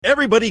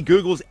Everybody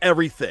Googles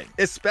everything,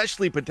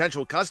 especially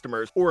potential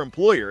customers or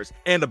employers,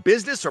 and a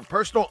business or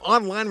personal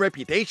online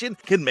reputation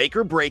can make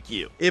or break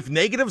you. If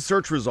negative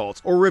search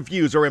results or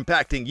reviews are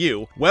impacting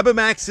you,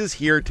 Maxx is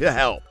here to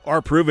help.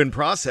 Our proven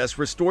process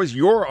restores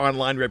your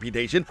online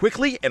reputation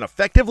quickly and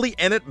effectively,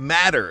 and it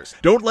matters.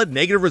 Don't let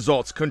negative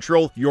results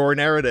control your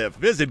narrative.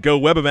 Visit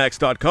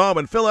GoWebMax.com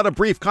and fill out a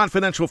brief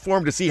confidential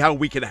form to see how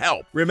we can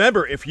help.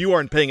 Remember, if you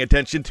aren't paying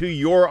attention to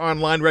your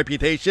online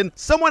reputation,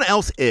 someone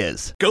else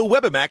is.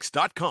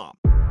 GoWebMax.com.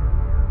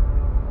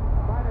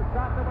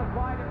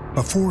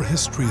 Before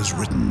history is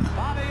written,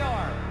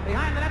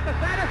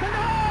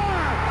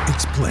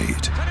 it's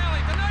played.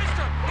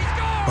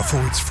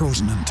 Before it's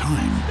frozen in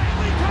time,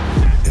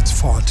 it's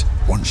fought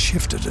one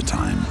shift at a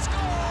time.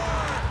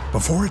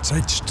 Before it's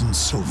etched in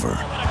silver,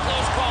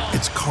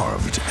 it's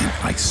carved in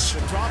ice.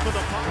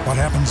 What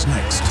happens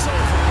next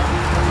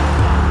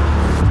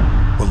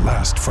will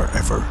last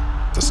forever.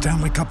 The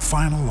Stanley Cup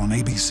Final on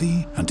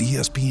ABC and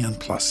ESPN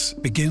Plus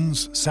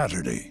begins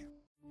Saturday.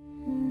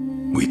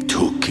 We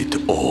took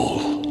it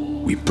all.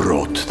 We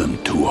brought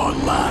them to our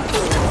land.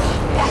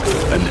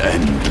 An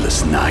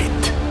endless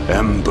night,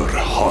 ember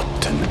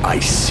hot and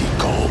icy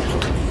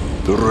cold.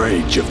 The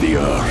rage of the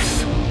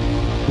earth.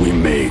 We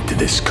made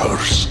this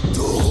curse.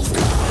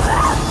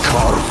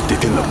 Carved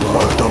it in the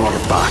blood on our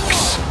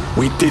backs.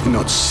 We did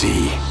not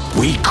see.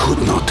 We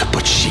could not,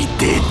 but she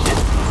did.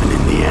 And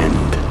in the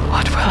end,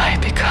 what will I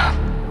become?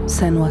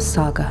 Senua's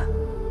Saga.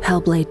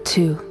 Hellblade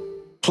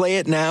 2. Play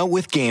it now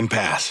with Game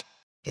Pass.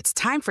 It's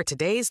time for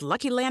today's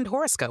Lucky Land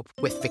horoscope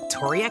with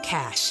Victoria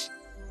Cash.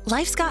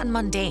 Life's gotten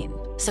mundane,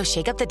 so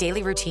shake up the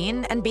daily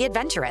routine and be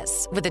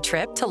adventurous with a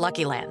trip to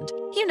Lucky Land.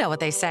 You know what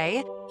they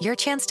say, your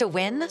chance to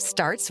win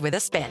starts with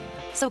a spin.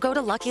 So go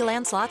to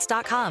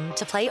LuckyLandSlots.com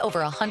to play over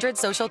 100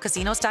 social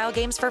casino-style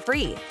games for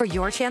free for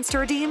your chance to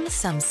redeem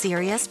some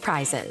serious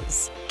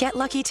prizes. Get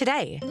lucky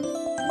today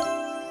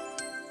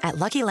at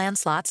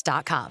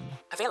LuckyLandSlots.com.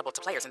 Available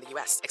to players in the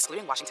U.S.,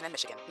 excluding Washington and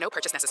Michigan. No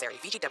purchase necessary.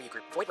 VGW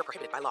Group. Void where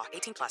prohibited by law.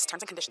 18+.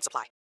 Terms and conditions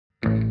apply.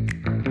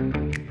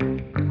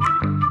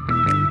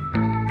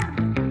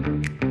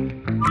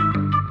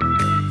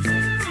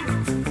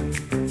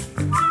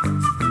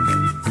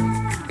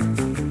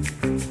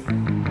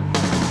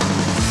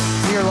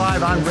 Here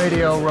live on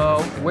Radio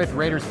Row with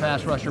Raiders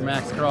pass rusher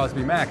Maxx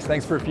Crosby. Maxx,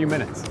 thanks for a few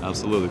minutes.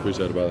 Absolutely,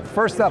 appreciate it, brother.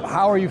 First up,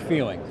 how are you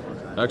feeling?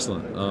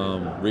 Excellent.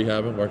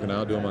 Rehabbing, working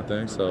out, doing my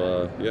thing.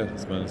 So yeah,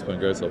 it's been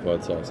great so far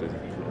this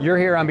offseason. You're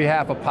here on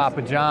behalf of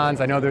Papa John's.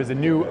 I know there's a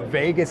new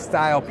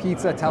Vegas-style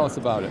pizza. Tell us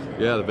about it.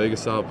 Yeah, the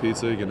Vegas-style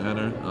pizza. You can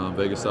enter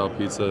Vegas-style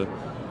pizza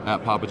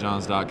at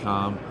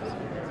papajohns.com.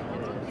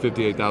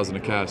 58,000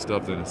 of cash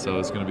stuffed in it, so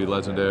it's going to be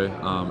legendary.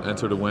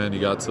 Enter to win. You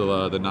got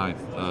till the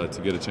 9th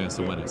to get a chance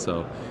to win it.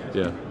 So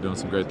yeah, doing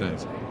some great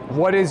things.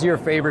 What is your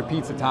favorite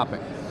pizza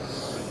topping?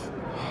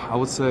 I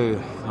would say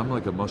I'm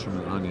like a mushroom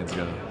and onions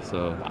guy.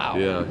 So wow.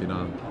 Yeah, you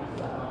know,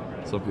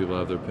 some people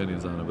have their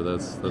opinions on it, but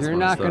that's You're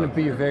not going to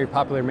be a very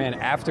popular man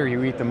after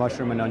you eat the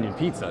mushroom and onion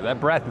pizza. That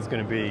breath is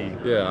going to be...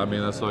 Yeah, I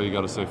mean, that's why you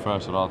got to stay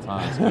fresh at all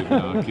times.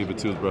 Keep a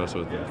toothbrush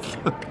with you.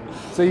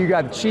 So you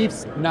got the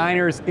Chiefs,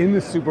 Niners in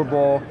the Super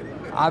Bowl.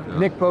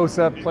 Nick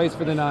Bosa plays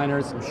for the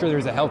Niners. I'm sure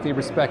there's a healthy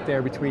respect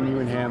there between you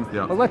and him.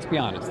 Yeah. But let's be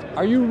honest.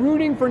 Are you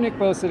rooting for Nick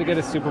Bosa to get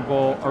a Super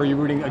Bowl, or are you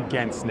rooting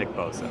against Nick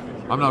Bosa?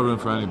 I'm not rooting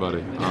for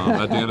anybody.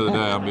 At the end of the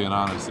day, I'm being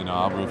honest.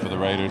 I'll root for the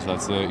Raiders.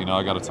 That's it.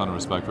 I got a ton of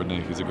respect for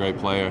Nick. He's a great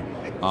player.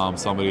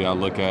 Somebody I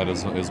look at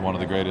as one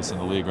of the greatest in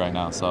the league right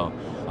now. So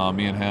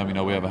me and him,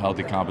 we have a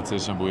healthy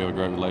competition, but we have a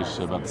great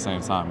relationship at the same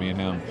time. Me and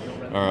him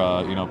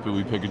are,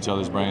 we pick each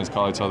other's brains,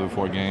 call each other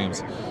before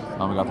games.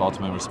 We got the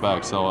ultimate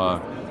respect.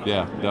 So,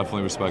 yeah,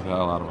 definitely respect the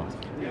hell out of him.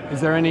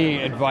 Is there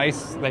any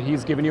advice that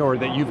he's given you or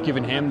that you've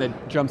given him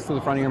that jumps to the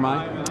front of your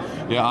mind?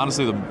 Yeah,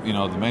 honestly, the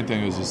main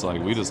thing is just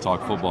we just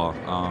talk football.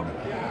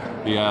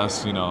 He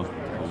asked,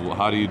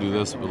 how do you do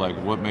this?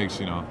 What makes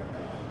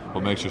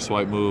your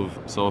swipe move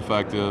so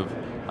effective?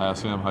 I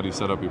asked him, how do you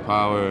set up your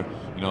power?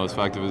 As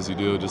effective as you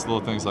do, just little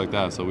things like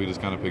that. So we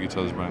just kind of pick each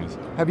other's brains.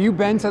 Have you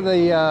been to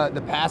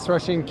the pass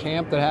rushing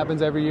camp that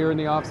happens every year in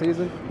the off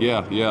season?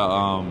 Yeah.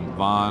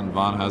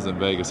 Vaughn has it in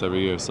Vegas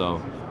every year.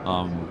 So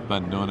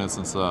been doing it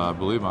since I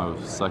believe my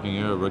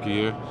rookie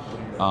year.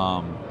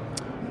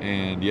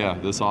 And yeah,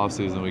 this off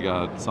season we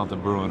got something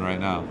brewing right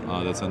now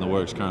that's in the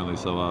works currently.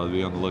 So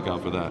be on the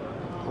lookout for that.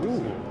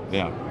 Ooh.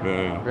 Yeah,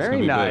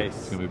 very nice.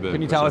 It's gonna be big.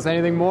 Can you tell us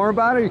anything more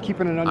about it? Or you're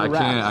keeping it under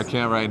wraps? I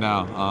can't right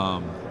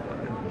now.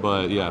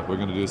 But yeah, we're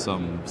gonna do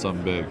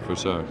something big for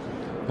sure,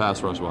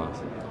 pass rush wise.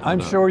 I'm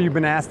sure you've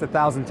been asked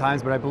 1,000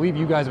 times, but I believe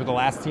you guys were the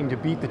last team to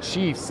beat the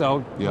Chiefs.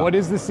 So What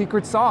is the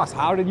secret sauce?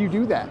 How did you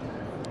do that?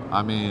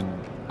 I mean,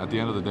 at the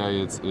end of the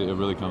day, it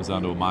really comes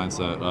down to a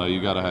mindset.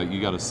 You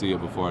gotta see it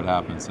before it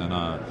happens, and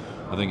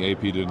I think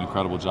AP did an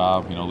incredible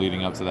job,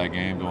 leading up to that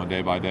game, going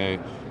day by day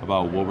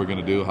about what we're going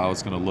to do, how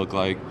it's going to look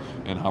like,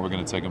 and how we're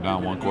going to take them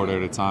down one quarter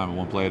at a time and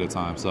one play at a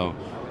time. So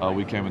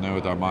we came in there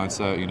with our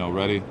mindset,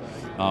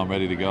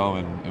 ready to go,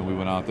 and we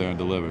went out there and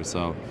delivered.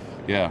 So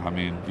yeah, I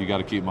mean, you got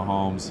to keep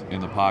Mahomes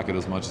in the pocket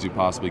as much as you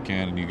possibly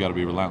can, and you got to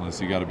be relentless.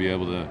 You got to be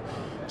able to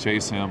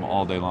chase him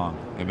all day long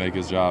and make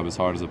his job as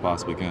hard as it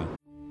possibly can.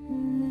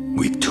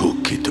 We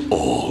took it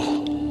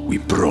all. We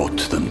brought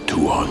them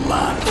to our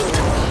land.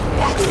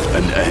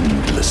 An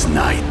endless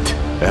night,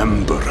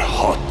 ember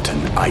hot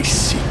and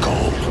icy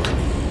cold.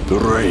 The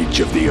rage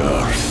of the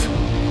earth.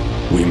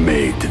 We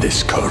made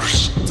this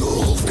curse.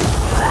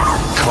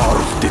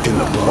 Carved it in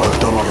the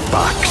blood on our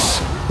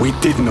backs. We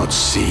did not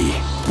see.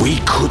 We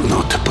could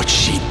not, but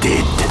she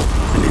did.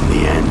 And in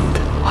the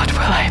end, what will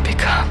I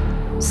become?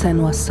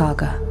 Senua's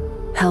Saga.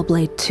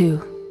 Hellblade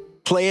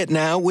 2. Play it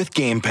now with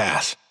Game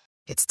Pass.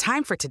 It's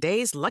time for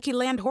today's Lucky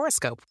Land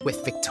horoscope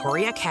with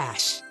Victoria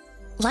Cash.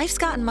 Life's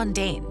gotten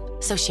mundane,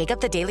 so shake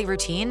up the daily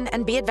routine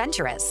and be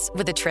adventurous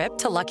with a trip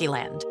to Lucky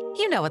Land.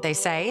 You know what they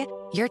say.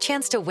 Your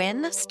chance to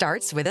win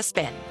starts with a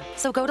spin.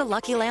 So go to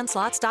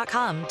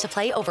LuckyLandSlots.com to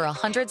play over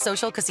 100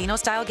 social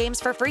casino-style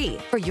games for free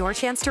for your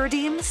chance to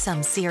redeem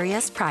some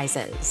serious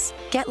prizes.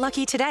 Get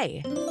lucky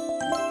today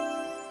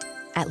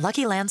at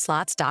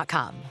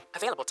LuckyLandSlots.com.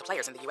 Available to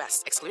players in the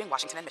U.S., excluding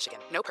Washington and Michigan.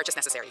 No purchase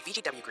necessary.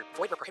 VGW Group.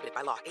 Void where prohibited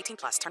by law. 18+.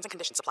 Terms and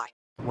conditions apply.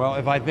 Well,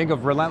 if I think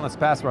of relentless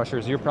pass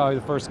rushers, you're probably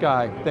the first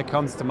guy that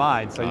comes to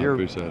mind. So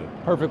you're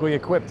perfectly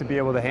equipped to be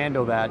able to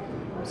handle that.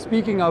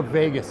 Speaking of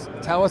Vegas,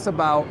 tell us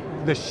about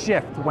the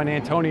shift when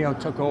Antonio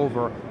took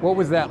over. What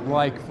was that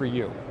like for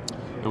you?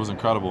 It was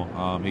incredible.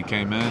 He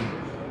came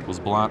in, was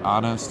blunt,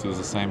 honest. He was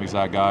the same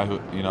exact guy who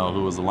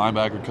was a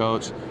linebacker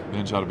coach. He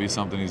didn't try to be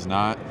something he's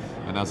not,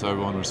 and that's what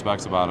everyone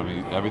respects about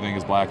him. Everything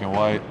is black and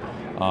white.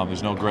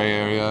 There's no gray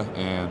area,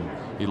 and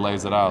he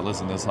lays it out.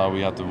 Listen, this is how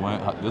we have to win.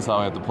 This is how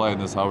we have to play,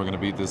 and this is how we're going to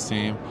beat this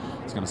team.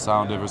 It's going to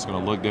sound different. It's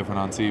going to look different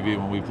on TV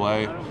when we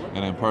play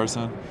and in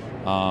person,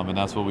 and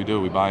that's what we do.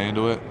 We buy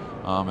into it,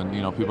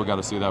 and people got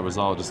to see that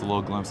result, just a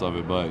little glimpse of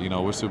it. But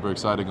we're super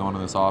excited going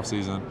into this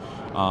offseason,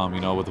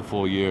 with a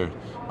full year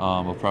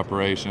of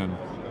preparation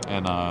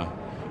and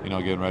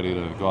getting ready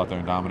to go out there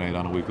and dominate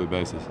on a weekly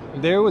basis.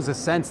 There was a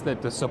sense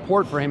that the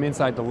support for him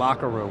inside the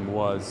locker room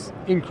was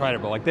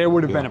incredible. Like there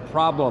would have been a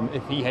problem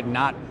if he had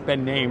not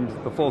been named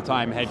the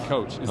full-time head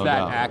coach. Is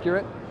that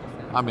accurate?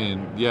 I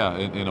mean, yeah,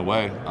 in a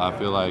way. I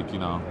feel like,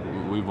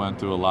 we went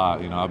through a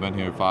lot. I've been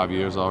here 5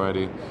 years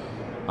already,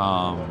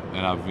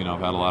 and I've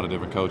had a lot of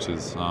different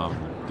coaches,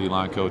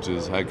 D-line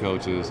coaches, head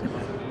coaches,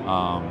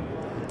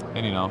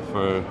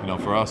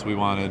 and for us, we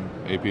wanted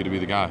AP to be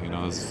the guy.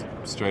 It's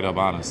straight up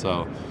honest.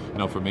 So,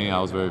 for me, I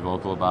was very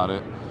vocal about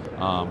it,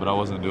 but I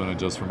wasn't doing it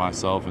just for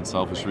myself and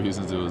selfish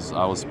reasons.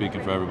 I was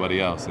speaking for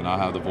everybody else, and I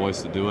have the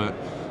voice to do it.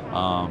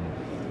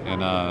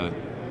 And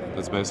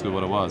that's basically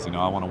what it was.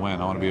 I want to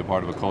win. I want to be a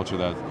part of a culture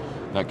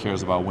that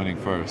cares about winning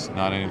first,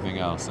 not anything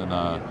else. And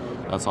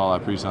that's all I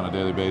preach on a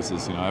daily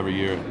basis. Every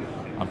year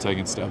I'm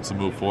taking steps to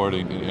move forward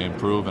and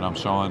improve, and I'm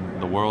showing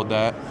the world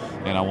that.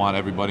 And I want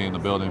everybody in the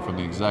building, from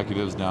the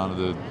executives down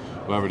to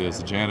whoever it is,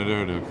 the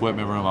janitor, the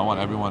equipment room, I want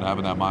everyone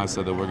having that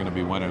mindset that we're going to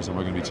be winners and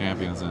we're going to be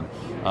champions. And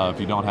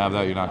if you don't have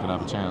that, you're not going to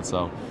have a chance.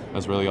 So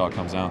that's really all it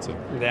comes down to.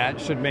 That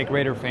should make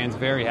Raider fans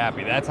very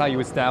happy. That's how you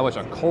establish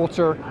a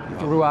culture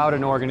throughout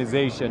an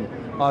organization.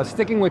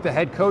 Sticking with the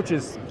head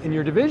coaches in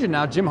your division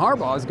now, Jim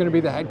Harbaugh is going to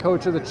be the head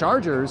coach of the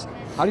Chargers.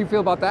 How do you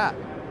feel about that?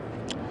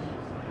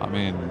 I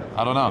mean,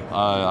 I don't know.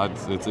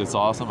 It's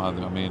awesome.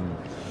 I mean,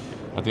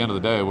 at the end of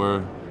the day,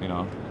 we're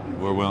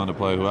willing to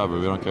play whoever.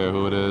 We don't care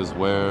who it is,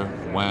 where,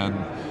 when.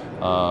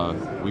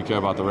 We care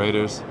about the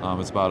Raiders.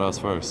 It's about us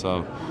first.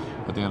 So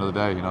at the end of the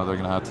day, they're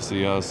going to have to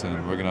see us, and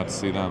we're going to have to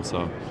see them.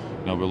 So,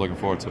 we're looking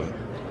forward to it.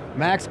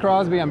 Maxx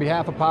Crosby, on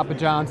behalf of Papa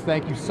John's,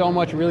 thank you so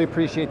much. Really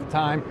appreciate the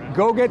time.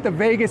 Go get the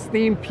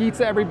Vegas-themed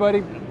pizza,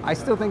 everybody. I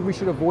still think we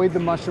should avoid the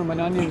mushroom and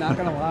onion, not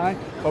going to lie,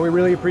 but we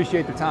really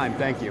appreciate the time.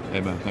 Thank you.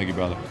 Amen. Thank you,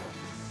 brother.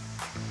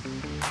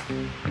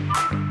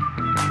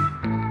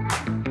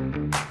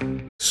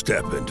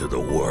 Step into the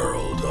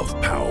world of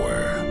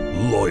power,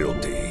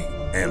 loyalty,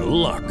 and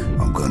luck.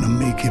 I'm gonna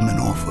make him an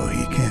offer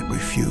he can't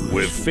refuse.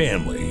 With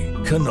family,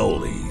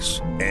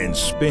 cannolis, and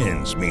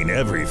spins mean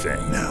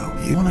everything. Now,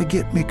 you wanna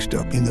get mixed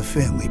up in the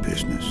family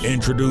business.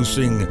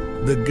 Introducing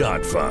The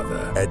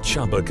Godfather at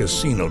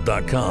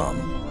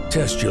ChumbaCasino.com.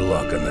 Test your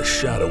luck in the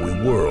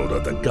shadowy world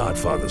of The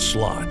Godfather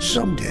slot.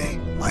 Someday,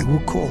 I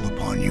will call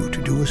upon you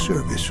to do a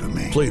service for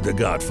me. Play The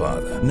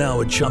Godfather now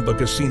at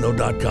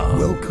ChumbaCasino.com.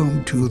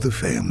 Welcome to the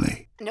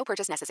family. No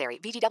purchase necessary.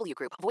 VGW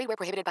Group. Void where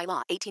prohibited by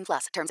law.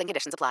 18+. Terms and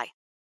conditions apply.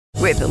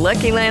 With the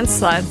Lucky Land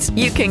Slots,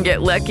 you can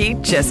get lucky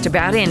just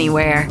about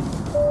anywhere.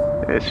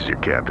 This is your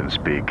captain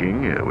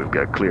speaking. We've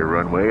got clear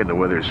runway and the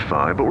weather's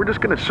fine, but we're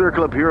just going to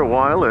circle up here a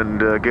while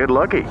and get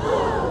lucky.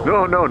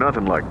 No,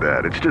 nothing like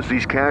that. It's just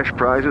these cash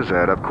prizes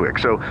add up quick.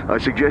 So I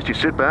suggest you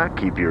sit back,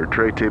 keep your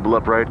tray table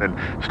upright, and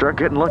start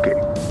getting lucky.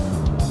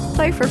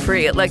 Play for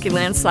free at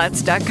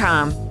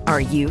LuckyLandSlots.com.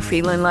 Are you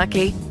feeling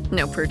lucky?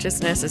 No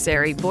purchase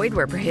necessary. Void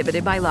where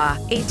prohibited by law.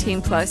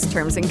 18+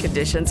 terms and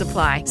conditions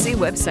apply. See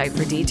website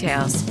for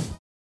details.